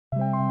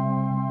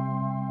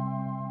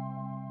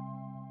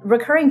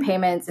recurring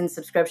payments and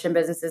subscription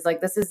businesses,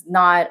 like this is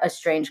not a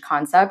strange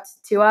concept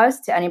to us,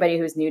 to anybody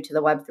who's new to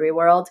the Web3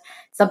 world,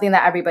 something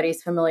that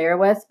everybody's familiar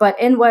with. But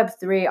in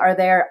Web3, are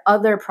there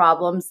other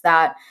problems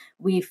that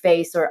we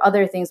face or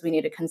other things we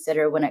need to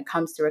consider when it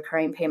comes to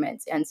recurring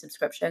payments and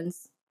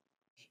subscriptions?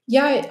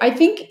 Yeah, I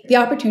think the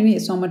opportunity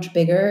is so much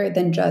bigger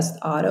than just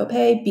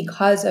autopay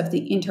because of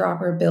the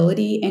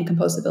interoperability and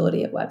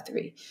composability of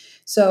Web3.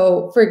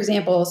 So, for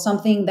example,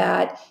 something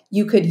that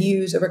you could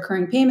use a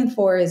recurring payment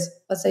for is,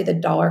 let's say, the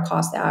dollar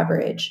cost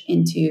average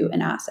into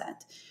an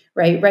asset,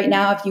 right? Right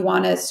now, if you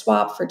want to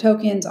swap for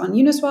tokens on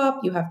Uniswap,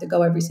 you have to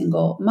go every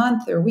single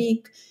month or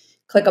week,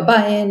 click a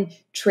button,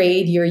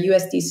 trade your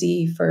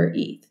USDC for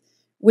ETH.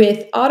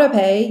 With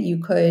autopay, you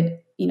could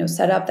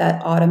set up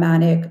that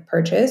automatic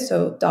purchase,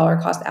 so dollar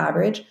cost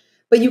average,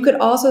 but you could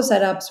also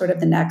set up sort of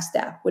the next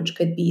step, which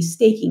could be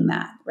staking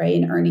that, right,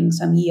 and earning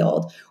some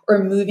yield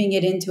or moving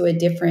it into a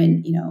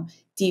different,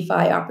 DeFi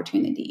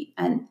opportunity.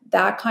 And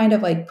that kind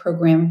of like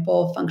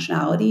programmable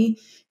functionality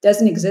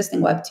doesn't exist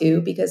in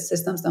Web2 because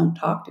systems don't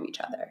talk to each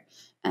other.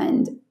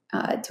 And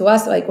to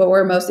us, like what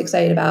we're most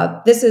excited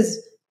about, this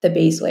is the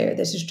base layer.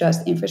 This is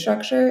just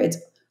infrastructure. It's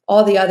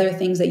all the other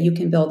things that you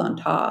can build on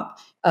top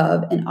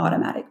of an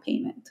automatic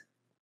payment.